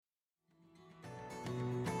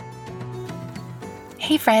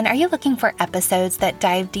Hey friend, are you looking for episodes that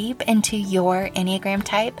dive deep into your Enneagram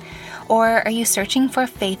type? Or are you searching for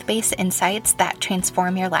faith-based insights that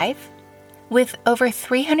transform your life? With over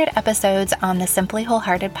 300 episodes on the Simply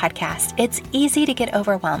Wholehearted podcast, it's easy to get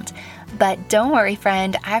overwhelmed. But don't worry,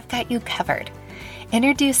 friend, I've got you covered.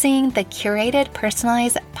 Introducing the curated,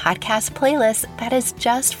 personalized podcast playlist that is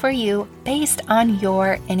just for you based on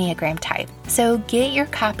your Enneagram type. So get your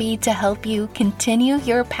copy to help you continue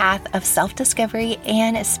your path of self-discovery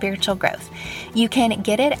and spiritual growth. You can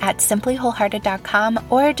get it at simplywholehearted.com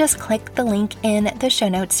or just click the link in the show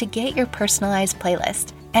notes to get your personalized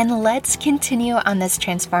playlist. And let's continue on this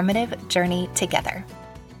transformative journey together.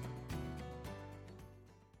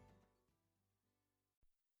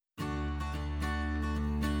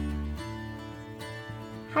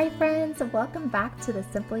 Hi friends, welcome back to the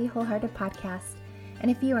Simply Wholehearted podcast. And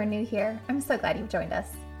if you are new here, I'm so glad you've joined us.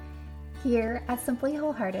 Here at Simply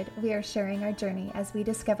Wholehearted, we are sharing our journey as we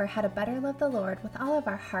discover how to better love the Lord with all of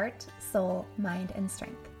our heart, soul, mind, and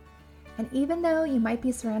strength. And even though you might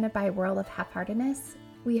be surrounded by a world of half-heartedness,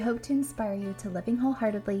 we hope to inspire you to living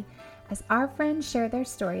wholeheartedly as our friends share their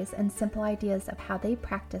stories and simple ideas of how they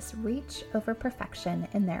practice reach over perfection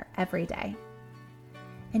in their everyday.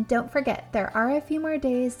 And don't forget, there are a few more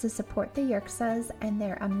days to support the Yerksas and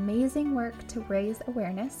their amazing work to raise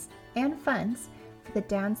awareness and funds for the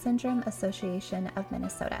Down Syndrome Association of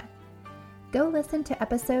Minnesota. Go listen to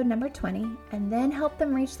episode number 20 and then help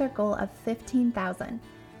them reach their goal of 15,000.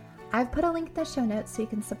 I've put a link in the show notes so you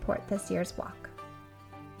can support this year's walk.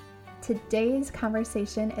 Today's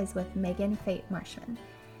conversation is with Megan Fate Marshman,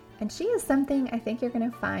 and she is something I think you're going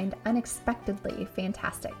to find unexpectedly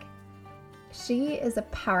fantastic. She is a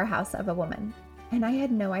powerhouse of a woman, and I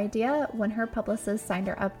had no idea when her publicist signed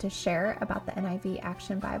her up to share about the NIV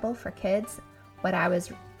Action Bible for Kids what I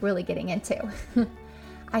was really getting into.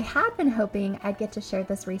 I had been hoping I'd get to share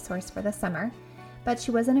this resource for the summer, but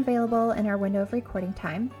she wasn't available in our window of recording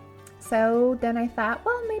time. So then I thought,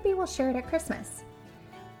 well, maybe we'll share it at Christmas.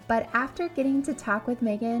 But after getting to talk with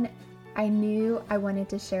Megan, I knew I wanted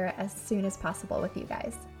to share it as soon as possible with you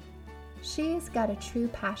guys. She's got a true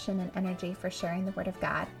passion and energy for sharing the Word of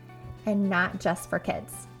God, and not just for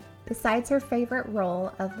kids. Besides her favorite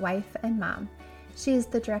role of wife and mom, she is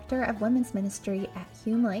the director of women's ministry at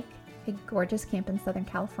Hume Lake, a gorgeous camp in Southern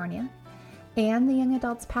California, and the young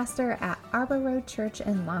adults pastor at Arbor Road Church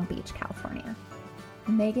in Long Beach, California.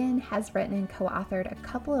 Megan has written and co-authored a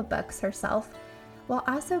couple of books herself, while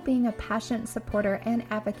also being a passionate supporter and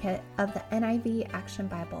advocate of the NIV Action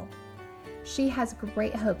Bible. She has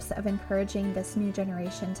great hopes of encouraging this new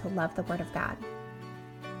generation to love the Word of God.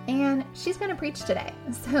 And she's going to preach today,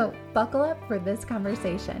 so buckle up for this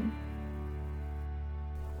conversation.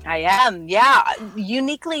 I am, yeah.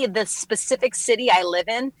 Uniquely, the specific city I live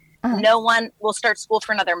in, no one will start school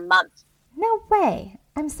for another month. No way.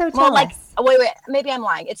 I'm so jealous. Well, wait, maybe I'm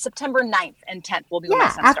lying. It's September 9th and 10th will be when my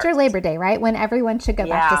son after starts. Labor Day, right? When everyone should go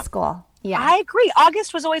back to school. Yeah, I agree.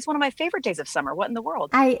 August was always one of my favorite days of summer. What in the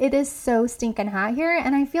world? It is so stinking hot here,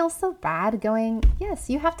 and I feel so bad going, yes,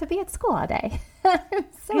 you have to be at school all day. I'm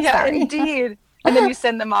so sorry. Indeed. And then you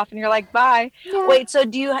send them off and you're like, bye. Yeah. Wait, so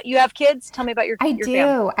do you have kids? Tell me about your I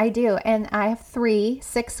family. do. And I have 3,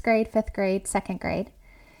 6th grade, 5th grade, 2nd grade.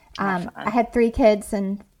 I had 3 kids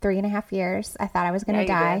in 3.5 years. I thought I was going to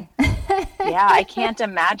die. Yeah, I can't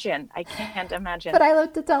imagine. But I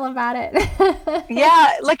love to tell about it.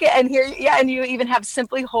 Yeah, look at, and here, and you even have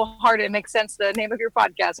Simply Wholehearted. It makes sense, the name of your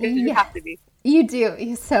podcast, because you have to be. You do.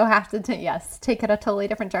 You so have to, take it a totally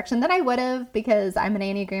different direction than I would have, because I'm an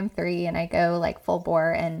Enneagram 3 and I go like full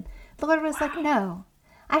bore, and the Lord was like, no,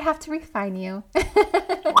 I have to refine you.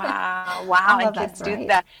 Wow. And kids do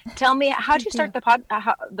that. Tell me, how did you start the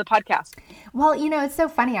podcast? Well, it's so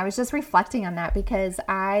funny. I was just reflecting on that because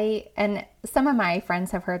and some of my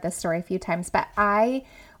friends have heard this story a few times, but I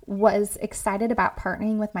was excited about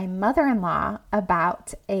partnering with my mother-in-law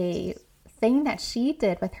about a thing that she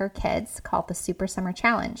did with her kids called the Super Summer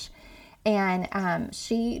Challenge. And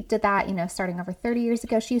she did that, starting over 30 years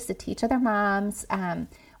ago. She used to teach other moms,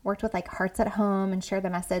 worked with like Hearts at Home and share the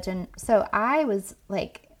message. And so I was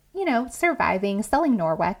like, surviving, selling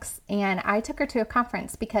Norwex. And I took her to a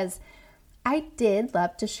conference because I did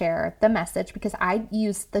love to share the message because I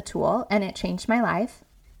used the tool and it changed my life.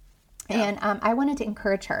 Yeah. And I wanted to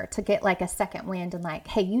encourage her to get like a second wind and like,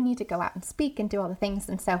 hey, you need to go out and speak and do all the things.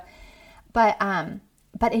 And so, but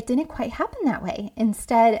it didn't quite happen that way.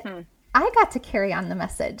 Instead, I got to carry on the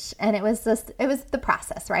message, and it was the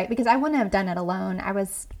process, right? Because I wouldn't have done it alone. I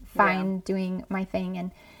was fine doing my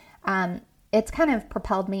thing. And it's kind of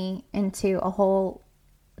propelled me into a whole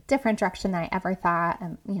different direction than I ever thought.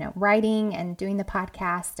 Writing and doing the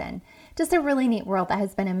podcast, and just a really neat world that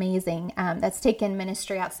has been amazing. That's taken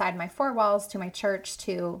ministry outside my four walls to my church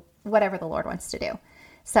to whatever the Lord wants to do.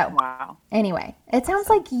 So wow. Anyway, it sounds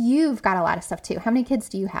like you've got a lot of stuff too. How many kids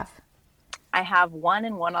do you have? I have one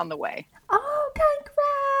and one on the way. Oh,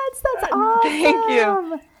 congrats. That's awesome. Thank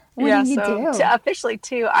you. When do you do? Officially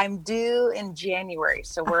 2, I'm due in January.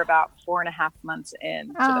 So we're about 4.5 months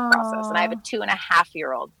into the process. And I have a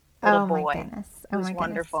 2.5-year-old little boy. My goodness. Who's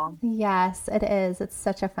wonderful. Yes, it is. It's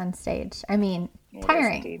such a fun stage. I mean,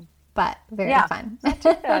 tiring, but very fun.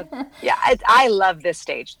 I love this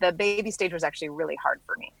stage. The baby stage was actually really hard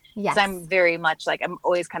for me. Yes. Because I'm very much like, I'm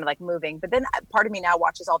always kind of like moving. But then part of me now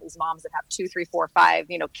watches all these moms that have 2, 3, 4, 5,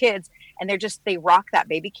 kids. And they rock that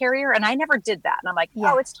baby carrier. And I never did that. And I'm like,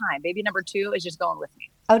 oh, it's time. Baby number 2 is just going with me.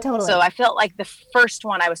 Oh, totally. So I felt like the first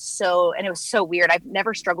one it was so weird. I've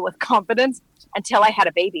never struggled with confidence until I had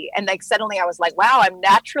a baby. And like suddenly I was like, wow, I'm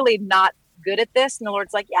naturally not good at this. And the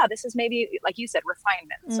Lord's like, yeah, this is maybe, like you said,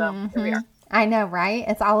 refinement. So here we are. I know, right?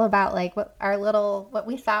 It's all about like what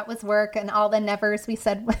we thought was work and all the nevers we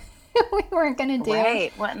said we weren't going to do.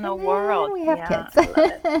 Right. What in the world? We have kids. I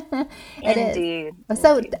love it. Indeed.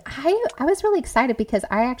 So Indeed. I was really excited because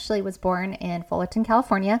I actually was born in Fullerton,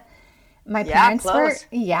 California. My parents were,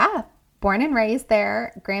 born and raised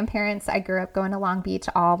there. Grandparents, I grew up going to Long Beach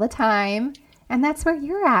all the time. And that's where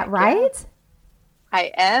you're at, right?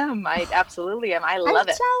 I am. I absolutely am. I love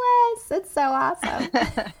it. I'm jealous. It's so awesome.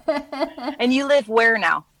 And you live where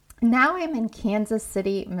now? Now I'm in Kansas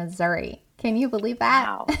City, Missouri. Can you believe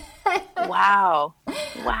that? Wow.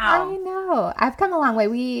 I know. I've come a long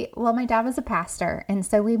way. My dad was a pastor, and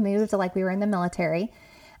so we moved like we were in the military.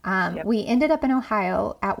 We ended up in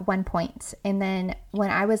Ohio at one point, and then when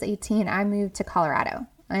I was 18, I moved to Colorado,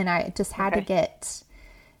 and I just had to get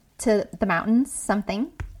to the mountains,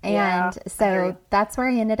 something. And so that's where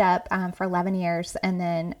I ended up for 11 years. And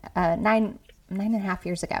then 9.5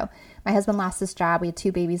 years ago, my husband lost his job. We had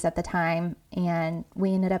 2 babies at the time, and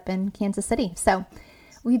we ended up in Kansas City. So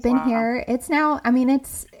we've been here. It's now,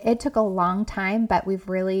 it took a long time, but we've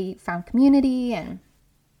really found community, and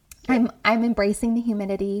I'm embracing the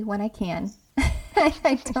humidity when I can.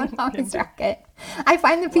 I don't always rock it. I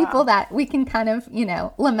find the people that we can kind of,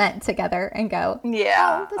 lament together and go,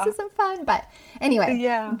 oh, this isn't fun. But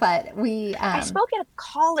anyway, but we... I spoke at a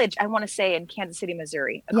college, I want to say, in Kansas City,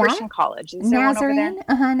 Missouri, a Christian college. Is there Nazarene? one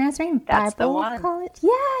over there? Nazarene That's Bible the one. College.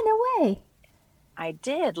 Yeah, no way. I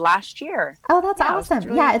did last year. Oh, that's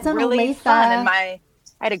awesome. It's on really Olathe. fun. And I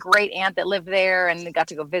had a great aunt that lived there and got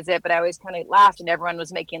to go visit, but I always kind of laughed, and everyone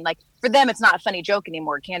was making for them, it's not a funny joke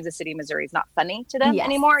anymore. Kansas City, Missouri is not funny to them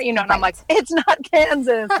anymore, and I'm like, it's not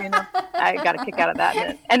Kansas, I got a kick out of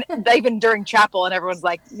that. And even during chapel, and everyone's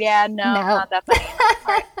like, no, not that funny.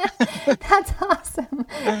 Right. That's awesome.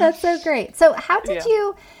 That's so great. So how did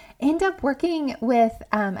you end up working with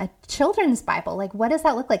a children's Bible? Like, what does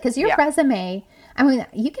that look like? Because your resume,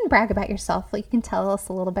 you can brag about yourself. You can tell us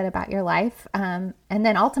a little bit about your life. And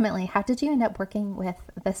then ultimately, how did you end up working with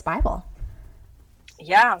this Bible?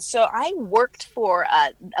 Yeah. So I worked for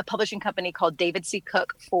a publishing company called David C.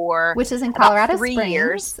 Cook which is in Colorado 3 Springs,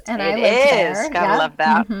 years. And I lived there. Gotta love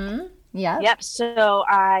that. Mm-hmm. Yep. So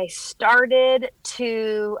I started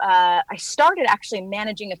actually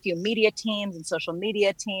managing a few media teams and social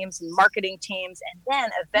media teams and marketing teams. And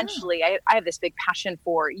then eventually I have this big passion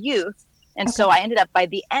for youth. And so I ended up, by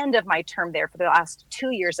the end of my term there, for the last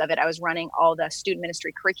 2 years of it, I was running all the student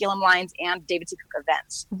ministry curriculum lines and David C. Cook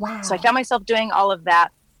events. Wow. So I found myself doing all of that.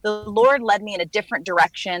 The Lord led me in a different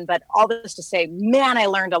direction, but all this to say, man, I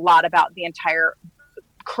learned a lot about the entire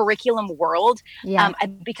curriculum world.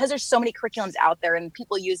 And because there's so many curriculums out there and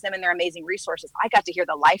people use them and they're amazing resources, I got to hear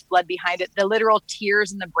the lifeblood behind it, the literal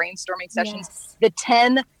tears in the brainstorming sessions, the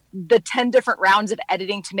 10 different rounds of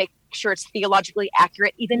editing to make sure it's theologically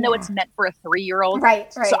accurate, even though it's meant for a 3-year-old.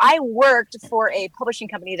 Right. So I worked for a publishing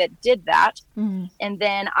company that did that. Mm-hmm. And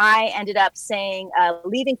then I ended up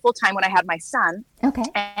leaving full time when I had my son. Okay.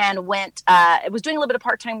 And I was doing a little bit of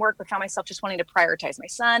part-time work, but found myself just wanting to prioritize my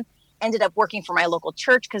son. Ended up working for my local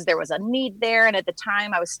church because there was a need there. And at the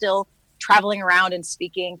time I was still traveling around and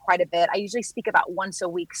speaking quite a bit. I usually speak about once a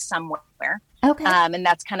week somewhere. Okay. And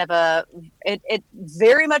that's kind of it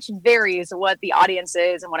very much varies what the audience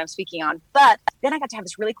is and what I'm speaking on. But then I got to have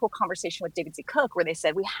this really cool conversation with David C. Cook where they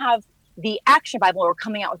said, we have the Action Bible, we're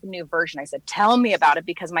coming out with a new version. I said, tell me about it,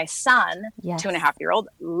 because my son, 2.5-year-old,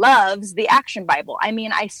 loves the Action Bible.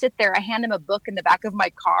 I sit there, I hand him a book in the back of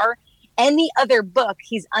my car, Any other book,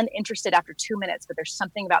 he's uninterested after 2 minutes, but there's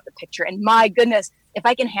something about the picture. And my goodness, if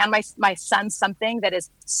I can hand my son something that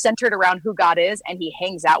is centered around who God is and he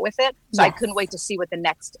hangs out with it. So I couldn't wait to see what the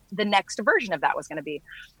next version of that was going to be.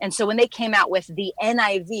 And so when they came out with the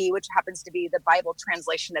NIV, which happens to be the Bible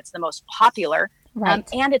translation that's the most popular, and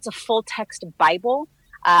it's a full text Bible,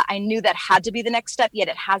 I knew that had to be the next step, yet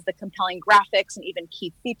it has the compelling graphics and even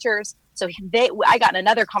key features. So I got in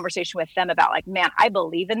another conversation with them about like, man, I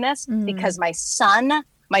believe in this because my son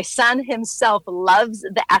himself loves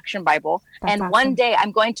the Action Bible. That's and awesome. One day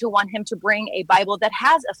I'm going to want him to bring a Bible that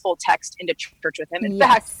has a full text into church with him. In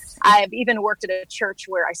fact, I've even worked at a church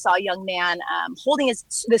where I saw a young man holding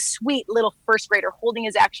this sweet little first grader holding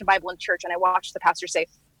his Action Bible in church. And I watched the pastor say,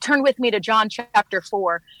 turn with me to John chapter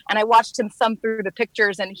 4. And I watched him thumb through the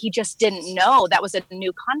pictures and he just didn't know that was a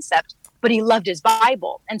new concept, but he loved his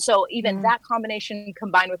Bible. And so even that combination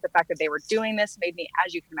combined with the fact that they were doing this made me,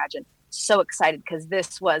 as you can imagine, so excited because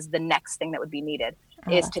this was the next thing that would be needed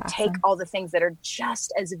is to take all the things that are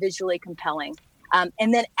just as visually compelling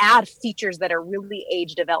and then add features that are really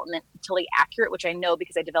age developmentally accurate, which I know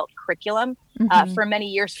because I developed curriculum for many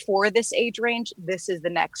years for this age range. This is the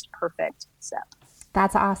next perfect step.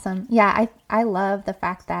 That's awesome. Yeah, I love the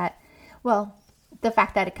fact that,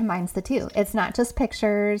 it combines the two. It's not just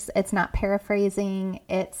pictures. It's not paraphrasing.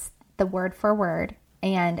 It's the word for word.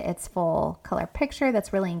 And it's full color picture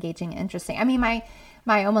that's really engaging and interesting. I mean, my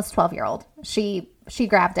almost 12-year-old, she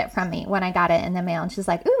grabbed it from me when I got it in the mail and she's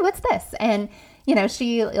like, ooh, what's this? And,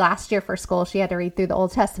 she last year for school, she had to read through the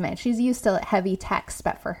Old Testament. She's used to heavy text,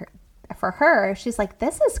 but for her, she's like,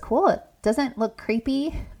 this is cool. It doesn't look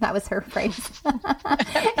creepy. That was her phrase.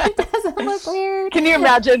 It doesn't look weird. Can you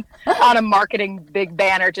imagine on a marketing big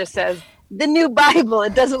banner just says, the new Bible,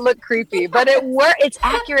 it doesn't look creepy, but it's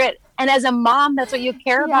accurate. And as a mom, that's what you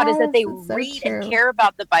care about is that they read and care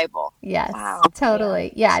about the Bible. Yes,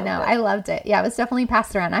 totally. Yeah, so I loved it. Yeah, it was definitely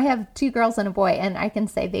passed around. I have 2 girls and a boy, and I can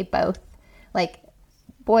say they both, like,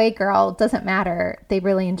 boy, girl, doesn't matter. They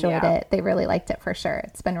really enjoyed it. They really liked it for sure.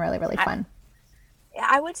 It's been really, really fun.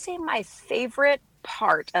 I would say my favorite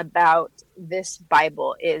part about this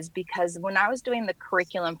Bible is because when I was doing the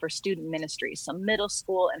curriculum for student ministry, so middle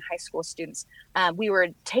school and high school students, we were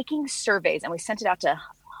taking surveys and we sent it out to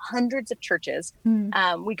hundreds of churches.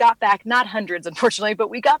 We got back, not hundreds, unfortunately, but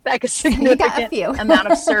we got back a significant amount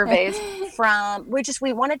of surveys from,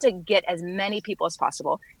 we wanted to get as many people as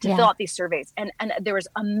possible to fill out these surveys. And there was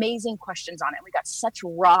amazing questions on it. We got such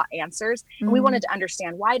raw answers and we wanted to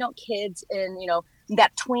understand why don't kids in,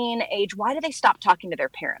 that tween age, why do they stop talking to their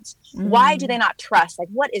parents? Why do they not trust? Like,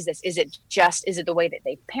 what is this? Is it the way that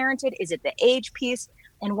they parented? Is it the age piece?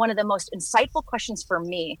 And one of the most insightful questions for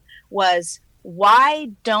me was, why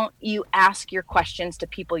don't you ask your questions to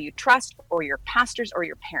people you trust or your pastors or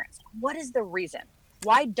your parents? What is the reason?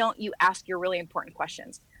 Why don't you ask your really important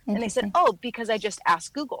questions? And they said, because I just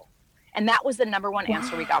asked Google. And that was the number one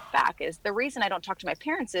answer we got back is the reason I don't talk to my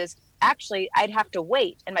parents is actually I'd have to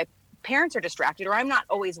wait and my parents are distracted or I'm not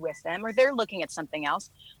always with them or they're looking at something else.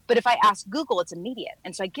 But if I ask Google, it's immediate.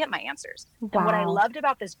 And so I get my answers. And what I loved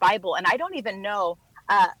about this Bible, and I don't even know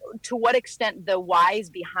to what extent the whys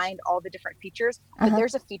behind all the different features, but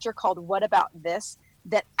there's a feature called What About This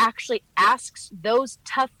that actually asks those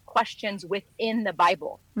tough questions within the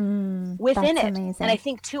Bible, within it. Amazing. And I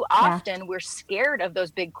think too often we're scared of those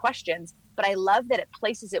big questions, but I love that it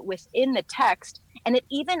places it within the text and it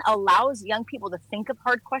even allows young people to think of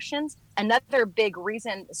hard questions. Another big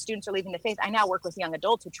reason students are leaving the faith, I now work with young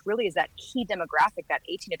adults, which really is that key demographic, that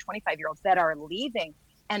 18 to 25-year-olds that are leaving.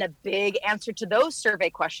 And a big answer to those survey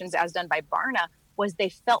questions, as done by Barna, was they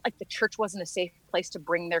felt like the church wasn't a safe place to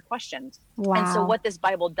bring their questions. And so what this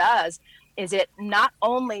Bible does is it not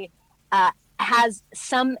only has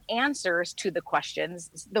some answers to the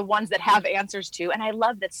questions, the ones that have answers to, and I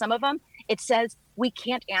love that some of them, it says we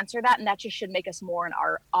can't answer that. And that just should make us more in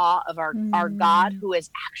our awe of our God who is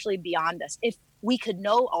actually beyond us. If we could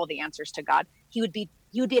know all the answers to God, he would be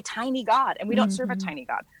a tiny God, and we don't serve a tiny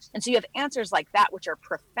God. And so you have answers like that, which are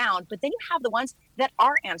profound, but then you have the ones that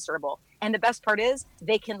are answerable. And the best part is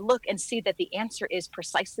they can look and see that the answer is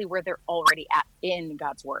precisely where they're already at in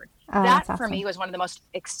God's word. That for me was one of the most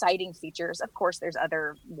exciting features. Of course, there's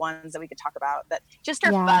other ones that we could talk about that just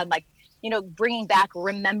are fun, like, bringing back,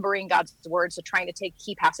 remembering God's word. So trying to take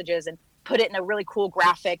key passages and put it in a really cool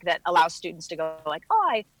graphic that allows students to go like,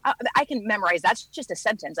 I can memorize. That's just a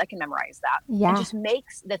sentence. I can memorize that. And just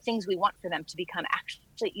makes the things we want for them to become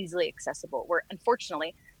actually easily accessible. Where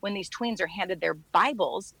unfortunately, when these tweens are handed their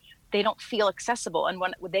Bibles, they don't feel accessible. And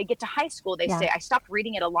when they get to high school, they say, I stopped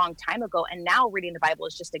reading it a long time ago, and now reading the Bible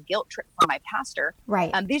is just a guilt trip for my pastor.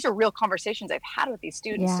 Right. These are real conversations I've had with these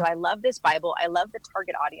students. So I love this Bible. I love the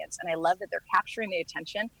target audience, and I love that they're capturing the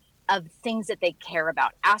attention of things that they care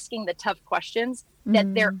about, asking the tough questions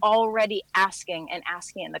that they're already asking, and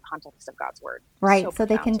asking in the context of God's word. Right. So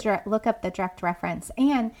they can look up the direct reference.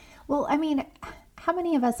 And, well, I mean, how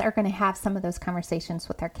many of us are going to have some of those conversations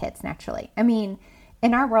with our kids naturally? I mean,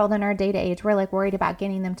 in our world, in our data age, we're like worried about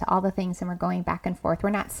getting them to all the things, and we're going back and forth.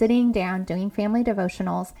 We're not sitting down doing family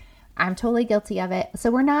devotionals. I'm totally guilty of it.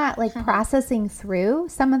 So we're not like processing through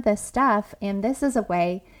some of this stuff. And this is a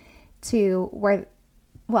way to where,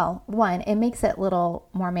 well, one, it makes it a little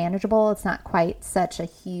more manageable. It's not quite such a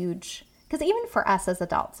huge, because even for us as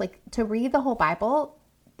adults, like to read the whole Bible,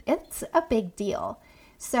 it's a big deal.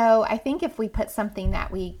 So I think if we put something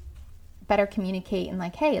that we better communicate and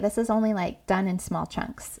like, hey, this is only like done in small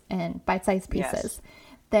chunks and bite-sized pieces,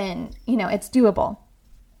 then, you know, it's doable.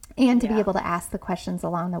 And to be able to ask the questions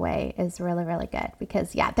along the way is really, really good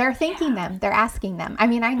because, they're thinking them, they're asking them. I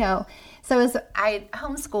mean, I know. So I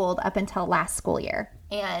homeschooled up until last school year.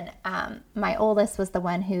 And my oldest was the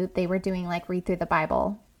one who they were doing like read through the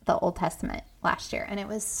Bible, the Old Testament last year. And it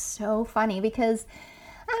was so funny because,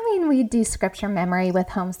 I mean, we'd do scripture memory with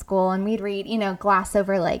homeschool and we'd read, you know, gloss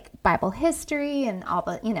over like Bible history and all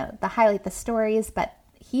the, you know, the highlight the stories. But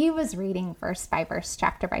he was reading verse by verse,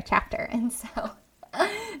 chapter by chapter. And so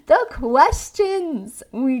the questions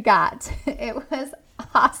we got, it was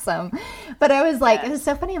awesome. But I was like, it was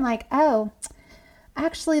so funny. I'm like, oh,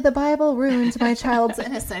 actually the Bible ruins my child's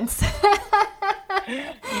innocence.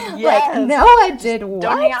 Like, no, I did what?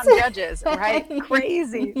 Don't on Judges, right?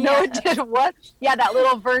 Crazy. No, it did what? Yeah, that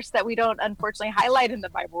little verse that we don't unfortunately highlight in the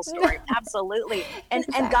Bible story. Absolutely. And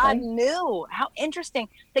God knew. How interesting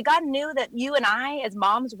that God knew that you and I as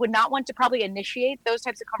moms would not want to probably initiate those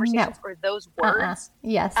types of conversations or those words.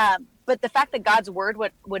 Yes. But the fact that God's word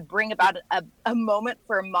would bring about a moment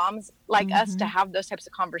for moms like us to have those types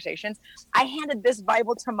of conversations. I handed this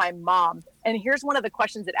Bible to my mom, and here's one of the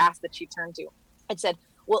questions it asked that she turned to. It said,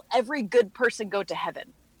 will every good person go to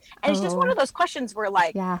heaven? And it's just one of those questions where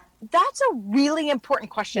like, that's a really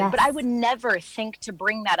important question, but I would never think to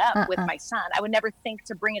bring that up with my son. I would never think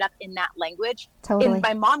to bring it up in that language. Totally. And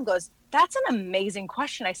my mom goes, that's an amazing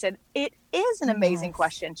question. I said, it is an amazing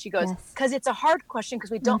question. She goes, because it's a hard question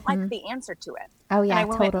because we don't like the answer to it. Oh, yeah,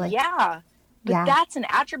 and I totally. Went, but that's an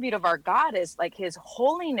attribute of our God is like his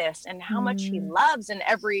holiness and how much he loves and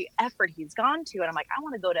every effort he's gone to. And I'm like, I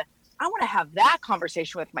want to have that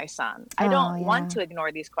conversation with my son. I don't want to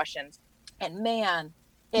ignore these questions. And man,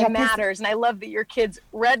 it matters. And I love that your kids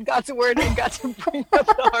read God's word and got to bring up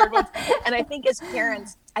the hard ones. And I think as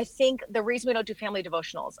parents, I think the reason we don't do family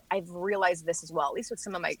devotionals, I've realized this as well, at least with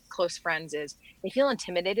some of my close friends, is they feel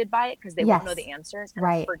intimidated by it because they won't know the answers. And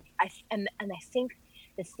right. I think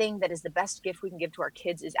the thing that is the best gift we can give to our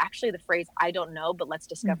kids is actually the phrase, I don't know, but let's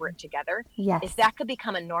discover it together. Yes. If that could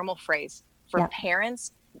become a normal phrase for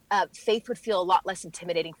parents, faith would feel a lot less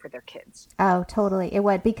intimidating for their kids. Oh, totally. It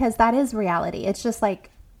would, because that is reality. It's just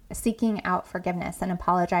like seeking out forgiveness and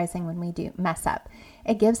apologizing when we do mess up.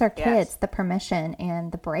 It gives our kids the permission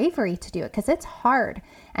and the bravery to do it because it's hard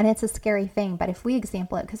and it's a scary thing. But if we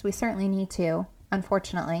example it, because we certainly need to,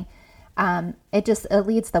 unfortunately, it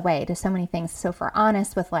leads the way to so many things. So if we're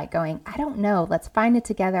honest with like going, I don't know, let's find it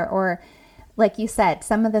together. Or like you said,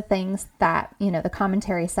 some of the things that, you know, the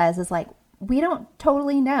commentary says is like, we don't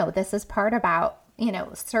totally know. This is part about, you know,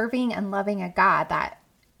 serving and loving a God that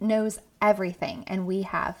knows everything. And we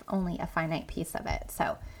have only a finite piece of it.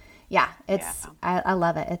 So I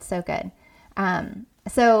love it. It's so good.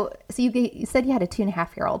 So you said you had a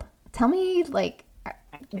 2.5-year-old. Tell me, like,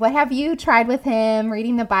 what have you tried with him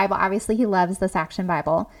reading the Bible? Obviously he loves this Action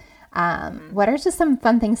Bible. What are just some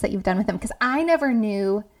fun things that you've done with him? Because I never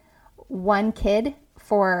knew one kid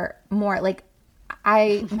for more, like,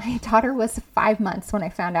 my daughter was 5 months when I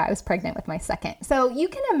found out I was pregnant with my second. So you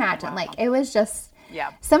can imagine, like, it was just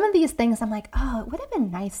some of these things. I'm like, oh, it would have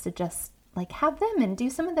been nice to just like have them and do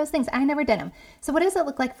some of those things. I never did them. So what does it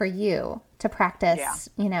look like for you to practice,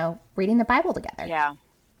 you know, reading the Bible together?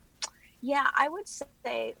 Yeah, I would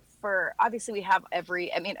say obviously we have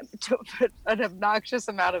an obnoxious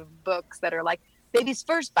amount of books that are like baby's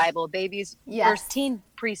first Bible, baby's first teen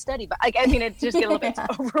pre-study. But I mean, it just get a little bit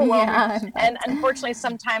overwhelming. And unfortunately,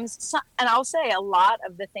 sometimes, and I'll say a lot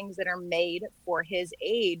of the things that are made for his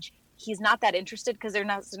age, he's not that interested because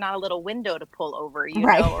there's not a little window to pull over, you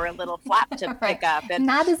know, or a little flap to pick up. And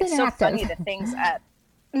not as it's so funny the things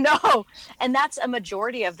no. And that's a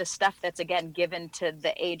majority of the stuff that's, again, given to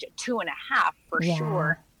the age 2.5 for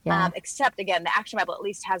sure. Yeah. Except again, the Action Bible at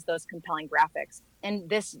least has those compelling graphics. And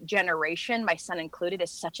this generation, my son included,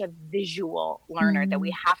 is such a visual learner that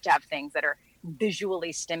we have to have things that are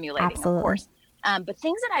visually stimulating, Absolutely. of course. But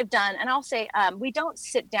things that I've done, and I'll say, we don't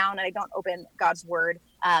sit down and I don't open God's word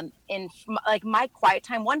in like my quiet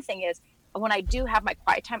time. One thing is, when I do have my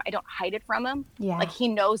quiet time, I don't hide it from him. Yeah. Like he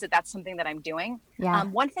knows that that's something that I'm doing. Yeah.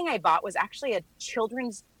 One thing I bought was actually I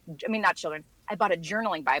bought a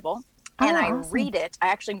journaling Bible. And I read it. I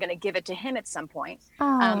actually am going to give it to him at some point.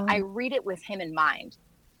 I read it with him in mind.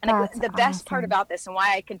 And the best part about this and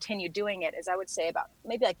why I continue doing it is I would say about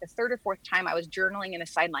maybe like the third or fourth time I was journaling in the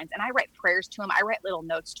sidelines, and I write prayers to him. I write little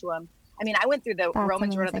notes to him. I mean, I went through the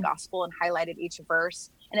Romans Road of the Gospel and highlighted each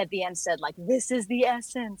verse. And at the end said, like, this is the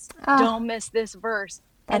essence. Don't miss this verse.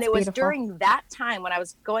 And it was beautiful. During that time when I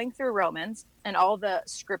was going through Romans and all the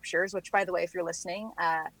scriptures, which, by the way, if you're listening,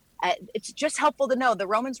 it's just helpful to know the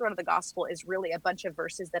Romans Road of the Gospel is really a bunch of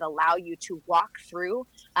verses that allow you to walk through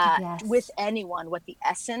with anyone what the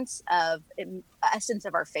essence of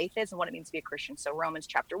our faith is and what it means to be a Christian. So Romans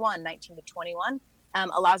chapter 1, 19 to 21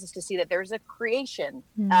 allows us to see that there's a creation.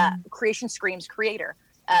 Creation screams creator.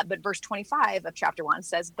 But verse 25 of chapter 1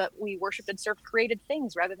 says, but we worshiped and served created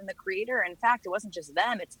things rather than the creator. In fact, it wasn't just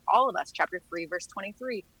them, it's all of us. Chapter 3, verse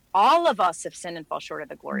 23. All of us have sinned and fall short of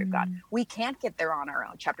the glory of God. We can't get there on our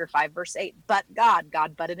own. Chapter 5, verse 8. But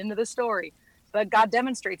God butted into the story. But God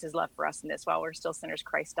demonstrates his love for us in this: while we're still sinners,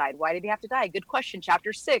 Christ died. Why did he have to die? Good question.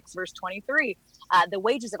 Chapter 6, verse 23. The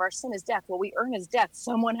wages of our sin is death. What we earn is death.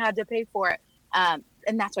 Someone had to pay for it.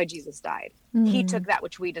 And that's why Jesus died. He took that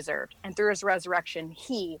which we deserved. And through his resurrection,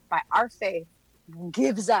 he, by our faith,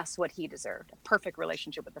 gives us what he deserved, a perfect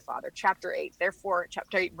relationship with the Father. Chapter 8, therefore,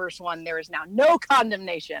 chapter 8, verse 1, there is now no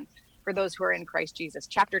condemnation for those who are in Christ Jesus.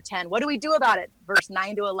 Chapter 10, what do we do about it? Verse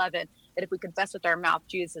 9 to 11, that if we confess with our mouth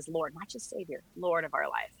Jesus is Lord, not just Savior, Lord of our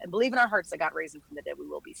life, and believe in our hearts that God raised him from the dead, we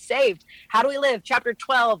will be saved. How do we live? Chapter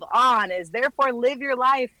 12 on is, therefore, live your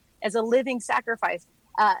life as a living sacrifice.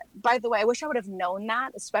 By the way, I wish I would have known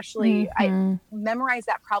that, especially I memorized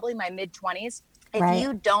that probably in my mid-20s. If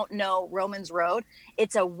you don't know Romans Road,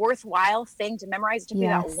 it's a worthwhile thing to memorize. It took me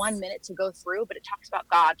about 1 minute to go through, but it talks about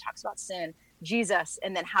God, talks about sin, Jesus,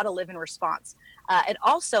 and then how to live in response. It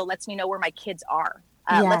also lets me know where my kids are.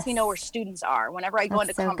 Lets me know where students are. Whenever I go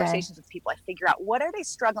into conversations with people, I figure out, what are they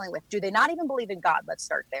struggling with? Do they not even believe in God? Let's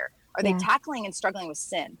start there. Are they tackling and struggling with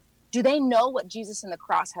sin? Do they know what Jesus and the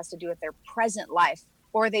cross has to do with their present life?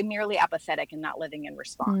 Or are they merely apathetic and not living in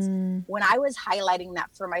response? When I was highlighting that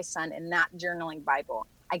for my son in that journaling Bible,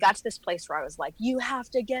 I got to this place where I was like, you have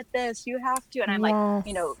to get this, you have to. And I'm like,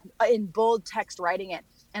 in bold text writing it.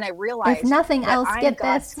 And I realized if nothing else, get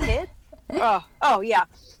God's this. kid. Oh, yeah.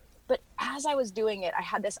 But as I was doing it, I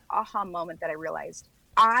had this aha moment that I realized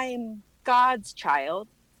I'm God's child.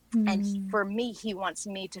 And for me, he wants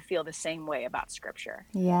me to feel the same way about scripture.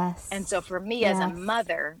 Yes. And so for me as a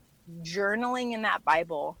mother, journaling in that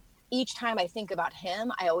Bible, each time I think about him,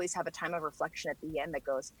 I always have a time of reflection at the end that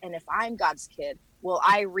goes, and if I'm God's kid, will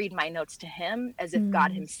I read my notes to him as if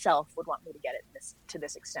God himself would want me to get it to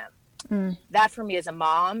this extent? That for me as a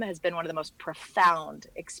mom has been one of the most profound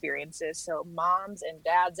experiences. So moms and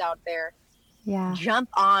dads out there, jump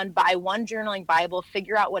on, buy one journaling Bible,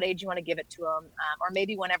 figure out what age you want to give it to him, or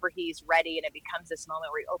maybe whenever he's ready and it becomes this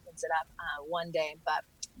moment where he opens it up one day. But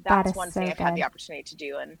that's one thing I've had the opportunity to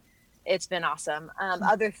do, and it's been awesome.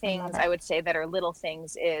 Other things I would say that are little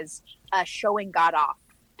things is showing God off.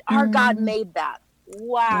 Our God made that.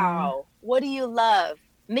 Wow. What do you love?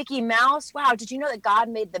 Mickey Mouse? Wow. Did you know that God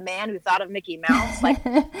made the man who thought of Mickey Mouse? Like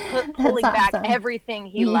pulling back everything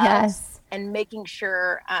he loves and making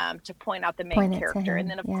sure to point out the main character. And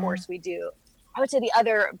then, of course, we do. I would say the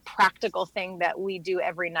other practical thing that we do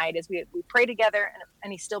every night is we pray together,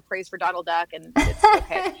 and he still prays for Donald Duck, and it's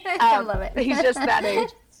okay. I love it. He's just that age.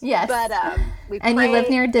 Yes. But we pray. And you live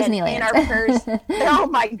near Disneyland. In our prayers, oh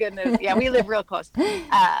my goodness. Yeah, we live real close.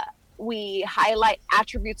 We highlight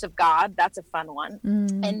attributes of God. That's a fun one.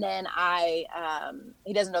 And then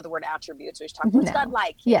he doesn't know the word attributes, so he's talking, what's God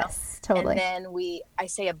like? Yes, totally. And then I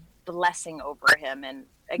say a blessing over him. And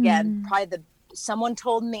again, probably someone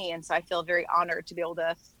told me, and so I feel very honored to be able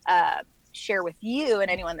to share with you and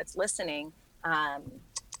anyone that's listening,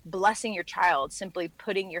 blessing your child, simply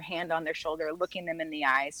putting your hand on their shoulder, looking them in the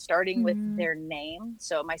eyes, starting with their name.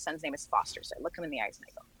 So my son's name is Foster. So I look him in the eyes and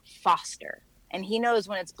I go, Foster. And he knows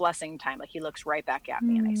when it's blessing time. Like he looks right back at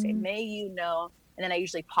me and I say, may you know. And then I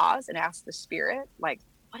usually pause and ask the Spirit, like,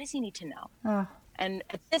 what does he need to know? And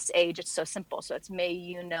at this age, it's so simple. So it's, may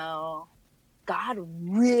you know God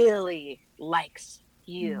really likes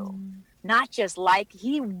you. Not just like,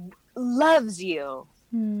 he loves you.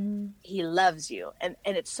 He loves you. And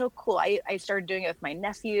it's so cool. I started doing it with my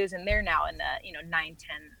nephews, and they're now in the 9, 10,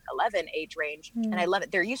 11 age range. And I love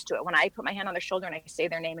it. They're used to it. When I put my hand on their shoulder and I say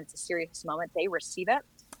their name, it's a serious moment, they receive it.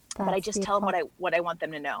 But I just tell them what I want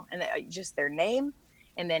them to know, and just their name,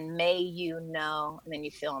 and then may you know, and then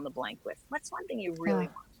you fill in the blank with what's one thing you really want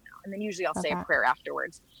to know. And then usually I'll say a prayer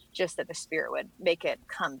afterwards, just that the Spirit would make it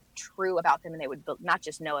come true about them, and they would not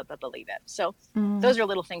just know it, but believe it. So those are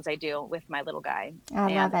little things I do with my little guy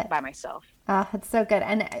and by myself. Oh, it's so good.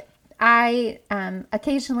 And I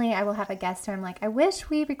occasionally I will have a guest who I'm like, I wish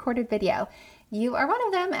we recorded video. You are one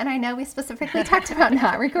of them, and I know we specifically talked about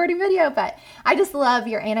not recording video, but I just love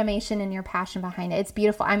your animation and your passion behind it. It's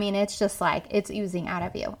beautiful. I mean, it's just like it's oozing out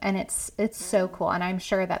of you, and it's so cool. And I'm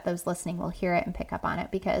sure that those listening will hear it and pick up on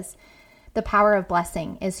it, because the power of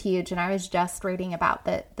blessing is huge. And I was just reading about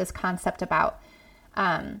this concept about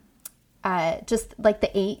just like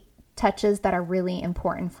the 8 touches that are really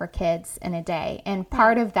important for kids in a day. And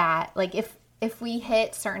part of that, like if we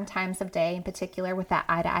hit certain times of day in particular with that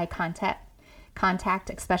eye-to-eye contact,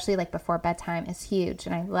 especially like before bedtime, is huge.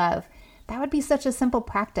 And I love that would be such a simple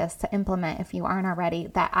practice to implement if you aren't already,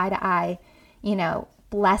 that eye-to-eye,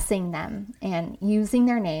 blessing them and using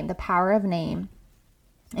their name, the power of name,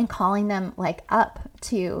 and calling them like up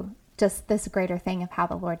to just this greater thing of how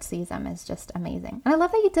the Lord sees them is just amazing. And I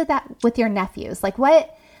love that you did that with your nephews. Like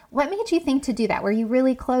what made you think to do that? Were you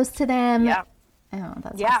really close to them? Yeah. Oh,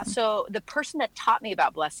 that's yeah. awesome. So the person that taught me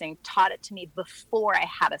about blessing taught it to me before I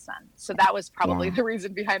had a son. So that was probably the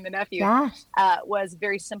reason behind the nephew. Was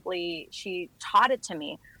very simply, she taught it to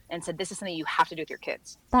me and said, this is something you have to do with your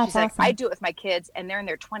kids. That's She's like, awesome. I do it with my kids, and they're in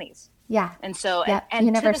their 20s. Yeah. And so,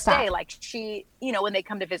 and to this day, like she, when they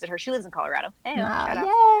come to visit her, she lives in Colorado. Hey,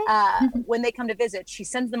 when they come to visit, she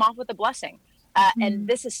sends them off with a blessing. And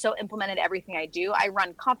this is so implemented everything I do. I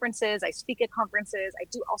run conferences, I speak at conferences, I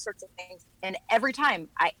do all sorts of things. And every time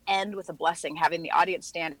I end with a blessing, having the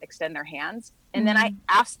audience extend their hands. And then I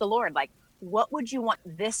ask the Lord, like, what would you want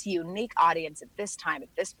this unique audience at this time, at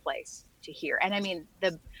this place to hear? And I mean,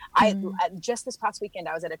 just this past weekend,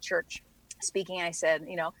 I was at a church speaking, and I said,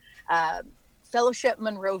 Fellowship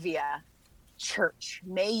Monrovia Church,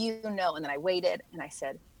 may you know. And then I waited and I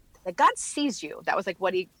said, that God sees you. That was like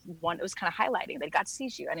what it was kind of highlighting, that God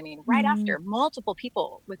sees you. And I mean, right after, multiple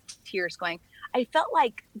people with tears going, I felt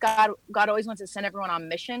like God always wants to send everyone on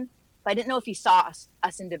mission, but I didn't know if he saw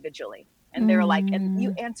us individually. And they were like, and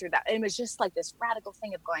you answered that. And it was just like this radical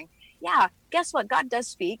thing of going, yeah, guess what? God does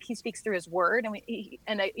speak. He speaks through his word.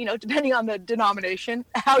 And depending on the denomination,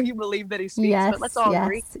 how you believe that he speaks, but let's all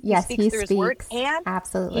agree. Yes, he speaks through his word, and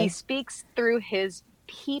absolutely, he speaks through his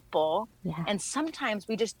people. And sometimes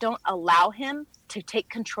we just don't allow him to take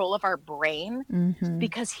control of our brain,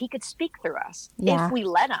 because he could speak through us if we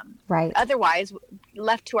let him. Right. Otherwise,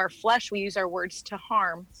 left to our flesh, we use our words to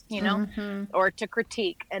harm, or to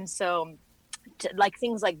critique. And so like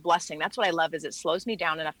things like blessing, that's what I love, is it slows me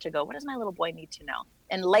down enough to go, what does my little boy need to know?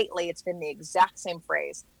 And lately it's been the exact same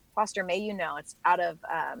phrase. Foster, may you know, it's out of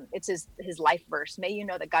it's his life verse, may you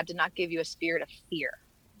know that God did not give you a spirit of fear.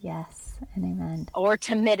 Yes, and amen. Or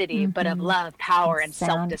timidity, but of love, power, and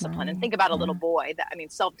self-discipline. Mind. And think about a little boy.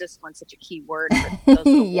 Self-discipline is such a key word for those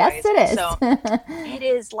little yes, boys. It is. So it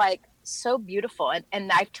is like so beautiful.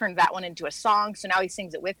 And I've turned that one into a song. So now he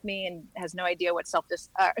sings it with me and has no idea what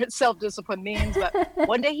self-discipline means. But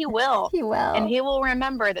one day he will. He will. And he will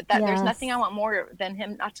remember that there's nothing I want more than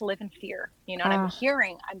him not to live in fear. And I'm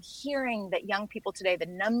hearing that young people today, the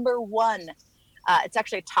number one, it's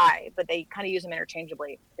actually a tie, but they kind of use them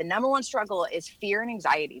interchangeably. The number one struggle is fear and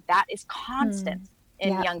anxiety. That is constant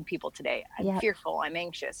in young people today. I'm fearful. I'm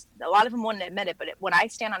anxious. A lot of them wouldn't admit it, but when I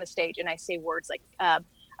stand on a stage and I say words like, are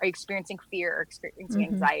you experiencing fear or experiencing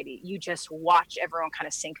anxiety? You just watch everyone kind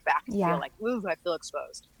of sink back and feel like, ooh, I feel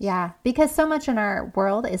exposed. Yeah, because so much in our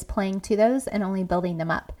world is playing to those and only building them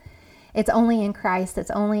up. It's only in Christ.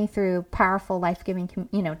 It's only through powerful, life-giving,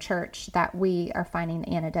 church that we are finding the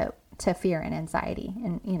antidote to fear and anxiety,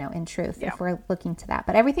 and in truth, if we're looking to that.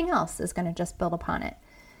 But everything else is going to just build upon it,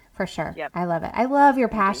 for sure. I love it. I love your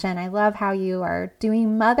passion. I love how you are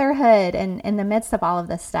doing motherhood and in the midst of all of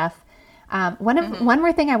this stuff. One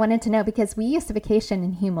more thing I wanted to know, because we used to vacation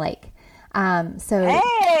in Hume Lake. Yes.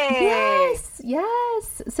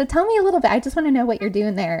 So tell me a little bit. I just want to know what you're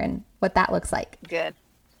doing there and what that looks like. Good.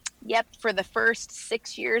 Yep. For the first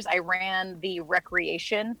 6 years, I ran the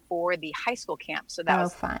recreation for the high school camp. So that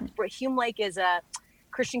was fun. Hume Lake is a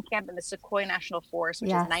Christian camp in the Sequoia National Forest,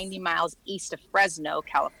 which is 90 miles east of Fresno,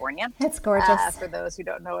 California. It's gorgeous. For those who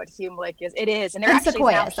don't know what Hume Lake is, it is. And they're actually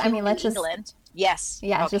sequoias. Let's just... Yes.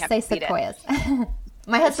 Yeah, just say sequoias.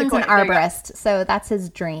 My husband's an arborist, so that's his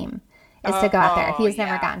dream, is to go out there. He's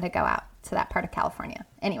never gotten to go out to that part of California.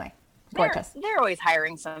 Anyway, gorgeous. They're always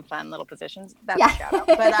hiring some fun little positions. That's a shout out.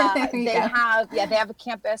 But they have a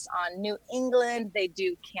campus on New England. They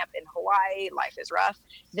do camp in Hawaii. Life is rough.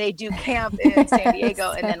 They do camp in San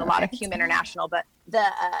Diego, and then a lot of Hume International. But the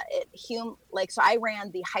Hume, like, so I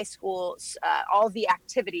ran the high school, all the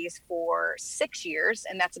activities for 6 years,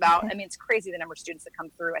 and that's about. I mean, it's crazy the number of students that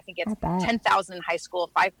come through. I think it's 10,000 in high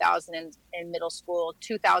school, 5,000 in middle school,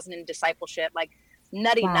 2,000 in discipleship. Like,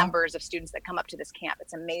 nutty numbers of students that come up to this camp.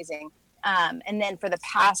 It's amazing. And then for the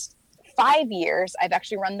past 5 years, I've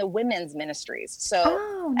actually run the women's ministries.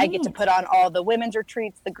 So I get to put on all the women's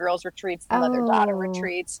retreats, the girls' retreats, the mother-daughter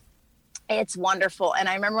retreats. It's wonderful. And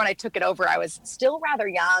I remember when I took it over, I was still rather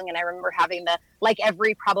young. And I remember having like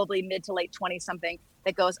every probably mid to late 20 something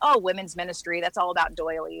that goes, oh, women's ministry, that's all about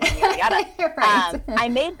doilies and yada yada. Right. I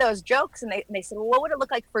made those jokes, and they said, well, what would it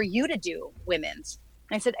look like for you to do women's?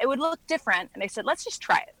 And I said, it would look different. And they said, let's just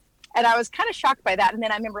try it. And I was kind of shocked by that. And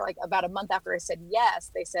then I remember, like, about a month after I said yes,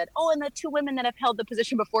 they said, oh, and the 2 women that have held the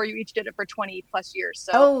position before you each did it for 20 plus years.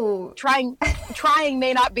 So trying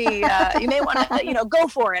may not be, you may want to, go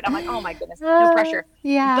for it. I'm like, oh my goodness, no pressure.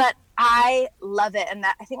 Yeah. But I love it. And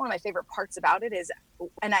that, I think one of my favorite parts about it is,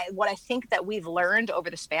 what I think that we've learned over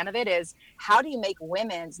the span of it is, how do you make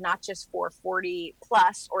women's not just for 40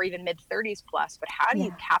 plus or even mid 30s plus, but how do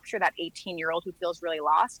you capture that 18-year-old who feels really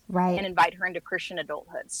lost and invite her into Christian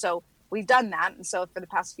adulthood? So we've done that. And so for the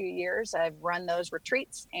past few years, I've run those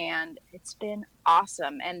retreats, and it's been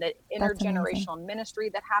awesome. And the intergenerational ministry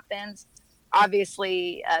that happens,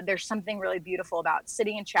 obviously, there's something really beautiful about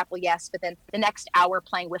sitting in chapel, yes, but then the next hour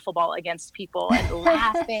playing wiffle ball against people and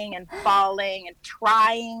laughing and falling and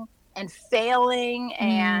trying and failing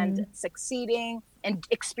and succeeding and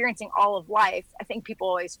experiencing all of life. I think people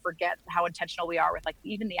always forget how intentional we are with, like,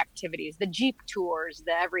 even the activities, the Jeep tours,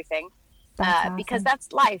 the everything. Awesome. Because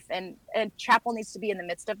that's life, and chapel needs to be in the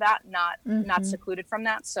midst of that, not secluded from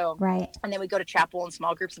that. So and then we go to chapel in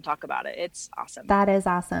small groups and talk about it. It's awesome. That is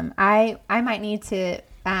awesome. I might need to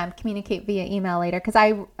communicate via email later, because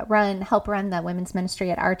I help run the women's ministry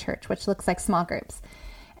at our church, which looks like small groups,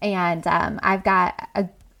 and I've got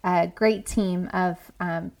a great team of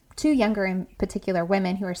 2 younger in particular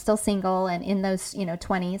women who are still single and in those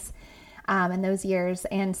 20s. In those years.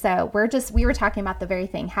 And so we were talking about the very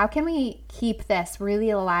thing. How can we keep this really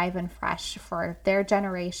alive and fresh for their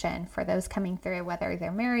generation, for those coming through, whether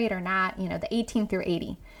they're married or not, the 18 through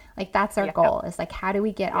 80, like, that's our goal, is like, how do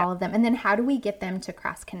we get all of them? And then how do we get them to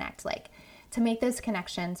cross connect, like, to make those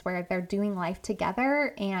connections where they're doing life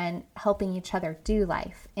together and helping each other do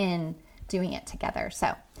life in doing it together.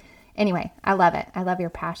 So anyway, I love it. I love your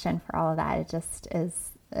passion for all of that. It just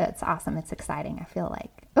is, it's awesome. It's exciting. I feel like,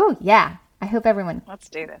 oh yeah, I hope everyone let's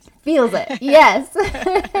do this feels it. Yes.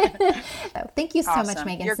 Thank you so much,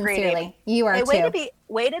 Megan. You're sincerely great. You are too.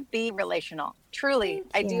 Way to be relational. Truly.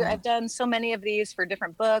 I've done so many of these for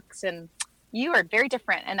different books, and you are very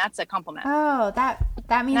different, and that's a compliment. Oh, that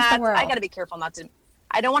means the world. I got to be careful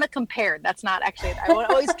I don't want to compare. That's not actually, I would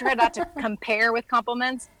always try not to compare with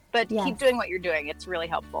compliments. But keep doing what you're doing. It's really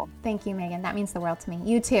helpful. Thank you, Megan. That means the world to me.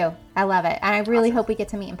 You too. I love it. And I really hope we get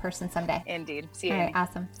to meet in person someday. Indeed. See you. All right.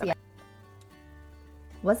 Awesome. See ya.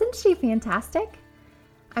 Wasn't she fantastic?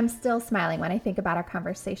 I'm still smiling when I think about our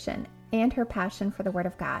conversation and her passion for the Word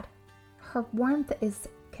of God. Her warmth is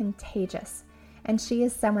contagious, and she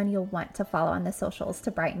is someone you'll want to follow on the socials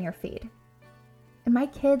to brighten your feed. And my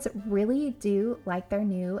kids really do like their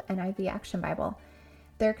new NIV Action Bible.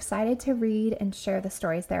 They're excited to read and share the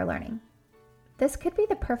stories they're learning. This could be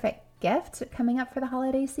the perfect gift coming up for the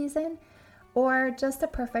holiday season, or just a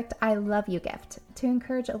perfect I love you gift to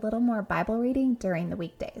encourage a little more Bible reading during the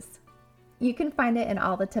weekdays. You can find it in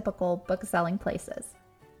all the typical book-selling places.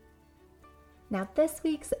 Now, this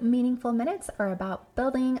week's Meaningful Minutes are about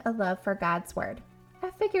building a love for God's Word.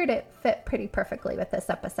 I figured it fit pretty perfectly with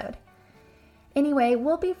this episode. Anyway,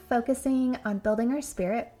 we'll be focusing on building our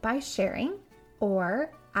spirit by sharing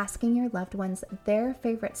or asking your loved ones their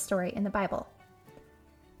favorite story in the Bible.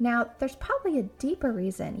 Now, there's probably a deeper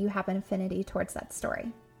reason you have an affinity towards that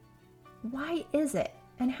story. Why is it,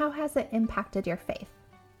 and how has it impacted your faith?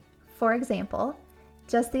 For example,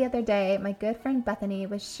 just the other day, my good friend Bethany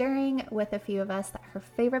was sharing with a few of us that her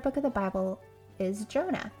favorite book of the Bible is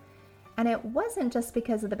Jonah. And it wasn't just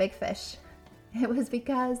because of the big fish. It was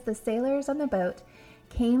because the sailors on the boat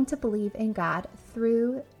came to believe in God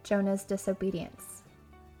through Jonah's disobedience.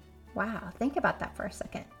 Wow, think about that for a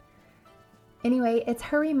second. Anyway, it's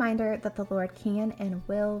her reminder that the Lord can and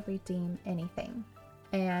will redeem anything.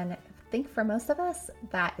 And I think for most of us,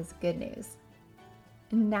 that is good news.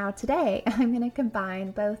 Now today, I'm going to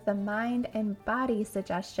combine both the mind and body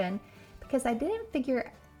suggestion because I didn't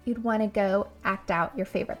figure you'd want to go act out your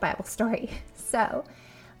favorite Bible story. So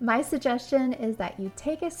my suggestion is that you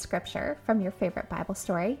take a scripture from your favorite Bible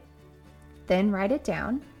story, then write it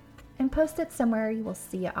down and post it somewhere you will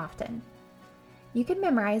see it often. You can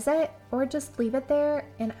memorize it or just leave it there,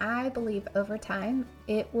 and I believe over time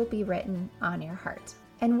it will be written on your heart.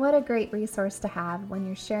 And what a great resource to have when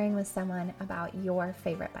you're sharing with someone about your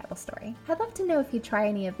favorite Bible story. I'd love to know if you try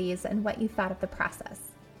any of these and what you thought of the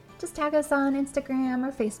process. Just tag us on Instagram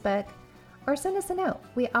or Facebook, or send us a note.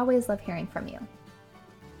 We always love hearing from you.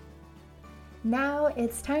 Now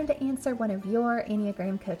it's time to answer one of your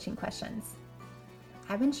Enneagram coaching questions.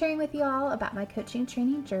 I've been sharing with you all about my coaching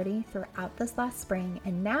training journey throughout this last spring,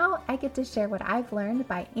 and now I get to share what I've learned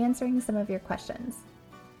by answering some of your questions.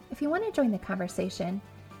 If you want to join the conversation,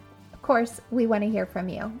 of course, we want to hear from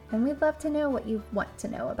you, and we'd love to know what you want to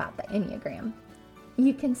know about the Enneagram.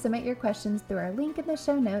 You can submit your questions through our link in the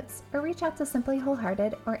show notes or reach out to Simply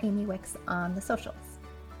Wholehearted or Amy Wicks on the socials.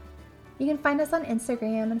 You can find us on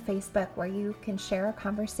Instagram and Facebook, where you can share our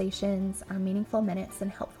conversations, our meaningful minutes,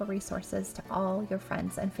 and helpful resources to all your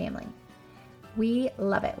friends and family. We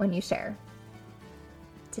love it when you share.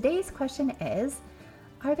 Today's question is,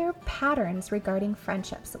 are there patterns regarding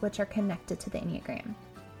friendships which are connected to the Enneagram?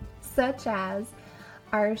 Such as,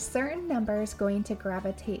 are certain numbers going to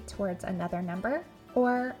gravitate towards another number?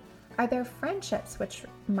 Or are there friendships which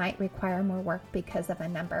might require more work because of a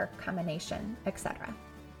number combination, etc.?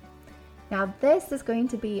 Now, this is going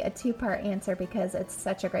to be a two-part answer because it's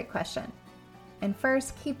such a great question. And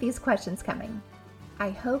first, keep these questions coming.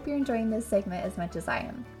 I hope you're enjoying this segment as much as I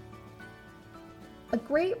am. A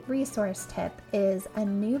great resource tip is a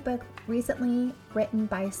new book recently written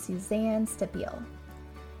by Suzanne Stabile.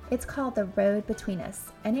 It's called The Road Between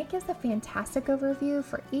Us, and it gives a fantastic overview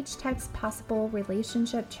for each type's possible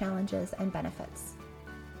relationship challenges and benefits.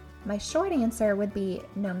 My short answer would be,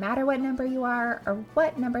 no matter what number you are or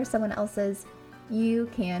what number someone else is, you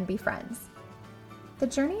can be friends. The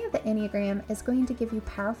journey of the Enneagram is going to give you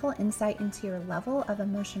powerful insight into your level of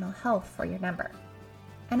emotional health for your number.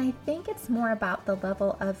 And I think it's more about the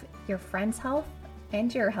level of your friend's health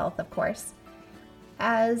and your health, of course,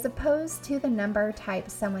 as opposed to the number type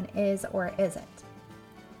someone is or isn't.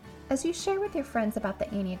 As you share with your friends about the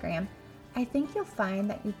Enneagram, I think you'll find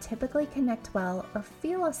that you typically connect well or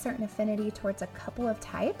feel a certain affinity towards a couple of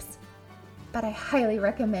types, but I highly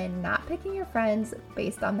recommend not picking your friends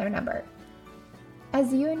based on their number.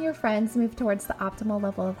 As you and your friends move towards the optimal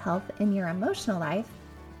level of health in your emotional life,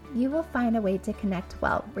 you will find a way to connect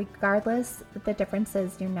well, regardless of the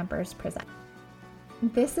differences your numbers present.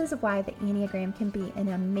 This is why the Enneagram can be an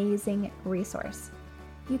amazing resource.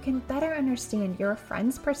 You can better understand your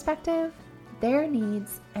friend's perspective, their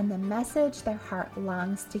needs, and the message their heart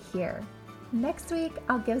longs to hear. Next week,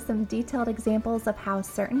 I'll give some detailed examples of how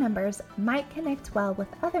certain numbers might connect well with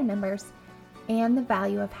other numbers and the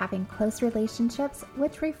value of having close relationships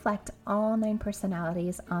which reflect all 9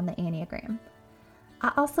 personalities on the Enneagram.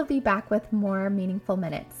 I'll also be back with more meaningful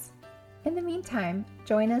minutes. In the meantime,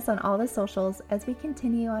 join us on all the socials as we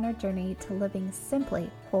continue on our journey to living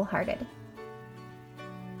simply wholehearted.